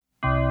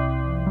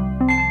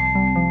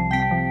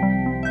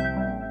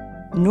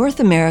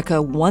North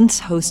America once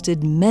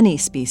hosted many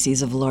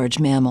species of large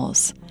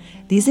mammals.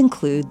 These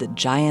include the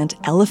giant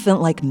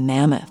elephant-like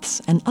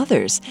mammoths and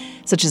others,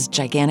 such as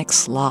gigantic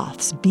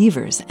sloths,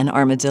 beavers, and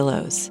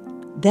armadillos.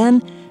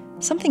 Then,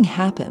 something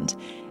happened,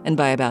 and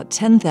by about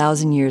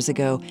 10,000 years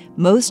ago,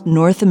 most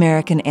North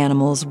American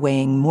animals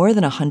weighing more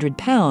than 100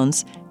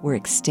 pounds were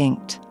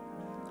extinct.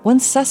 One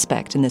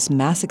suspect in this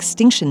mass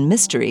extinction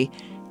mystery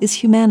is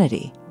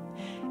humanity.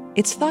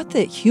 It's thought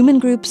that human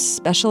groups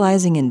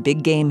specializing in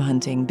big game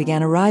hunting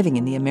began arriving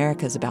in the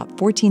Americas about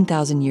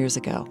 14,000 years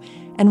ago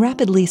and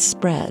rapidly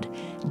spread,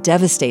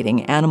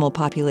 devastating animal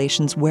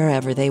populations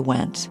wherever they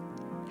went.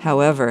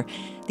 However,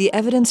 the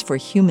evidence for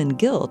human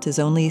guilt is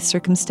only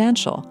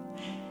circumstantial.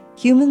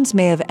 Humans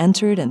may have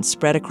entered and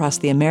spread across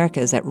the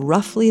Americas at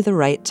roughly the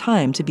right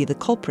time to be the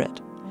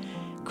culprit.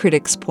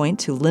 Critics point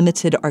to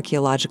limited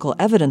archaeological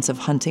evidence of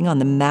hunting on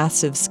the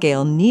massive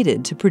scale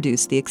needed to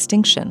produce the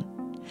extinction.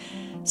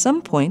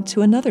 Some point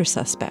to another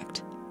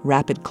suspect,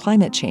 rapid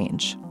climate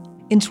change.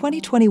 In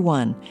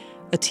 2021,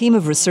 a team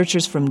of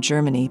researchers from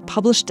Germany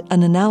published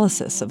an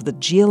analysis of the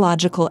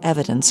geological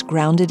evidence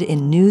grounded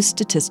in new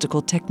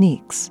statistical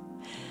techniques.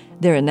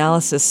 Their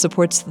analysis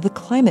supports the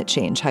climate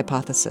change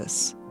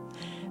hypothesis.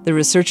 The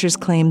researchers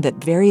claimed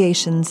that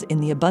variations in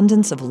the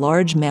abundance of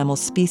large mammal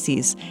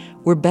species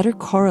were better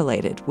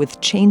correlated with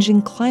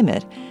changing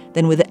climate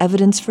than with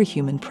evidence for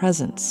human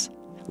presence.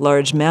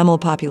 Large mammal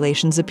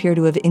populations appear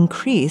to have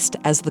increased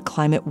as the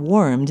climate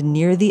warmed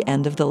near the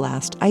end of the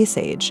last ice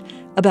age,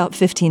 about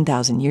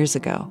 15,000 years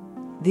ago.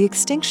 The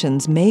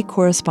extinctions may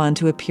correspond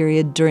to a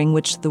period during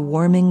which the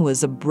warming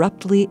was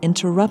abruptly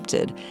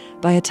interrupted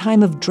by a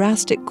time of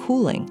drastic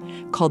cooling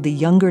called the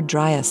Younger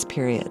Dryas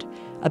period,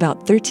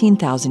 about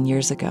 13,000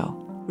 years ago.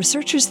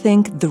 Researchers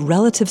think the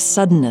relative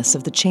suddenness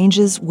of the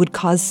changes would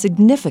cause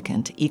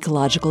significant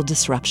ecological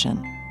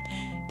disruption.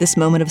 This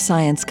moment of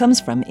science comes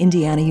from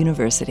Indiana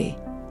University.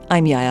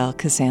 I'm Yael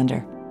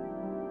Cassander.